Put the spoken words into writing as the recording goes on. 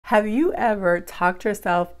Have you ever talked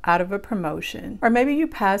yourself out of a promotion? Or maybe you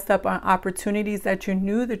passed up on opportunities that you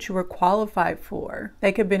knew that you were qualified for.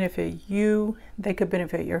 They could benefit you, they could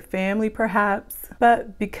benefit your family perhaps,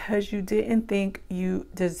 but because you didn't think you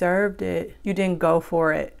deserved it, you didn't go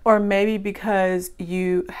for it. Or maybe because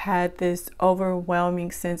you had this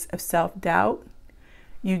overwhelming sense of self-doubt,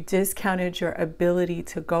 you discounted your ability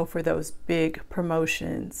to go for those big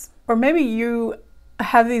promotions. Or maybe you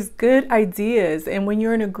have these good ideas, and when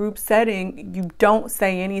you're in a group setting, you don't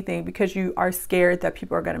say anything because you are scared that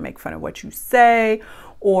people are going to make fun of what you say,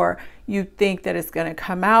 or you think that it's going to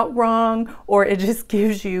come out wrong, or it just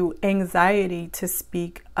gives you anxiety to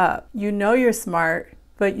speak up. You know you're smart,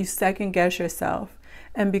 but you second guess yourself.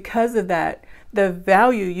 And because of that, the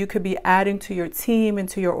value you could be adding to your team and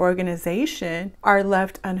to your organization are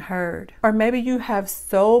left unheard. Or maybe you have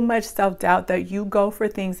so much self-doubt that you go for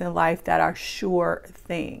things in life that are sure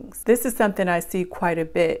things. This is something I see quite a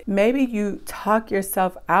bit. Maybe you talk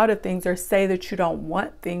yourself out of things or say that you don't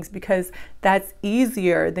want things because that's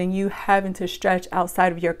easier than you having to stretch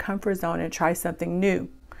outside of your comfort zone and try something new.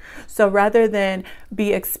 So rather than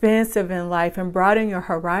be expansive in life and broaden your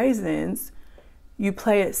horizons, you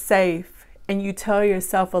play it safe. And you tell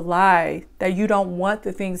yourself a lie that you don't want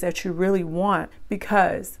the things that you really want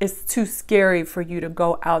because it's too scary for you to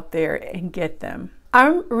go out there and get them.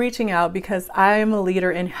 I'm reaching out because I am a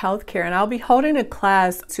leader in healthcare, and I'll be holding a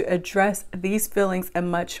class to address these feelings and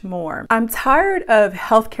much more. I'm tired of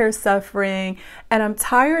healthcare suffering, and I'm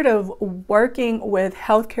tired of working with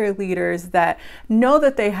healthcare leaders that know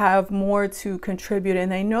that they have more to contribute, and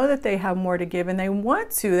they know that they have more to give, and they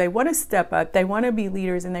want to step up, they want to be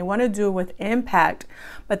leaders, and they want to do it with impact.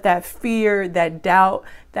 But that fear, that doubt,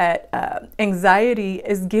 that anxiety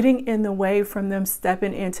is getting in the way from them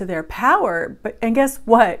stepping into their power. And guess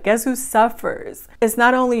what? Guess who suffers? It's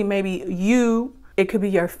not only maybe you, it could be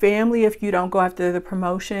your family if you don't go after the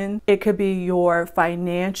promotion. It could be your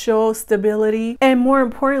financial stability. And more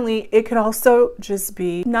importantly, it could also just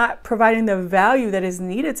be not providing the value that is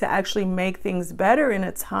needed to actually make things better in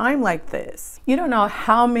a time like this. You don't know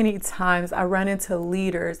how many times I run into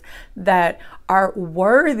leaders that are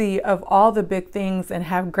worthy of all the big things and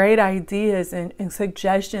have great ideas and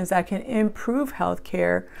suggestions that can improve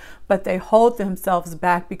healthcare, but they hold themselves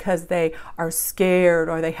back because they are scared,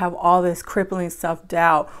 or they have all this crippling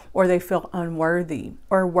self-doubt, or they feel unworthy.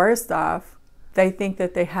 Or worse off, they think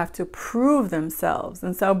that they have to prove themselves.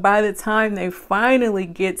 And so by the time they finally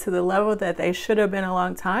get to the level that they should have been a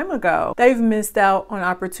long time ago, they've missed out on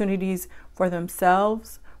opportunities for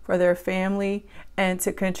themselves, for their family, and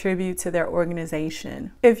to contribute to their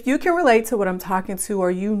organization. If you can relate to what I'm talking to, or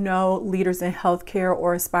you know leaders in healthcare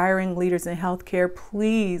or aspiring leaders in healthcare,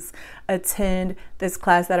 please attend this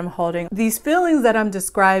class that I'm holding. These feelings that I'm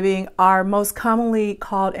describing are most commonly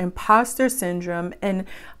called imposter syndrome, and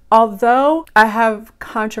although I have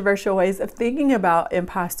controversial ways of thinking about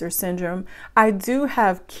imposter syndrome, I do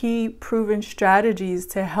have key proven strategies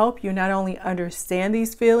to help you not only understand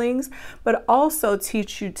these feelings, but also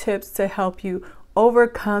teach you tips to help you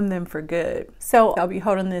overcome them for good. So I'll be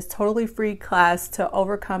holding this totally free class to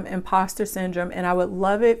overcome imposter syndrome, and I would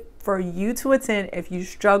love it for you to attend if you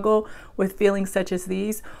struggle with feelings such as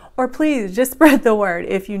these, or please just spread the word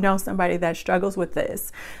if you know somebody that struggles with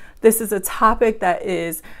this. This is a topic that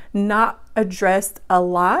is not addressed a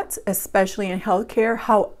lot, especially in healthcare.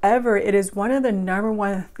 However, it is one of the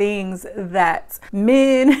 #1 things that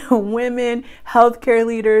men, women, healthcare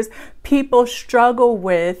leaders, people struggle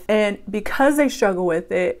with. And because they struggle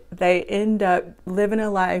with it, they end up living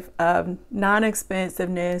a life of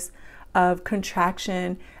non-expansiveness, of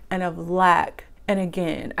contraction, and of lack. And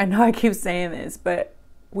again, I know I keep saying this, but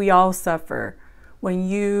we all suffer when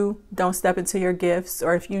you don't step into your gifts,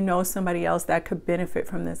 or if you know somebody else that could benefit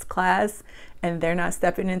from this class and they're not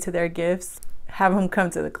stepping into their gifts, have them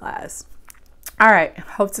come to the class. All right,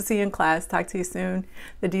 hope to see you in class. Talk to you soon.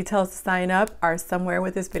 The details to sign up are somewhere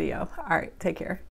with this video. All right, take care.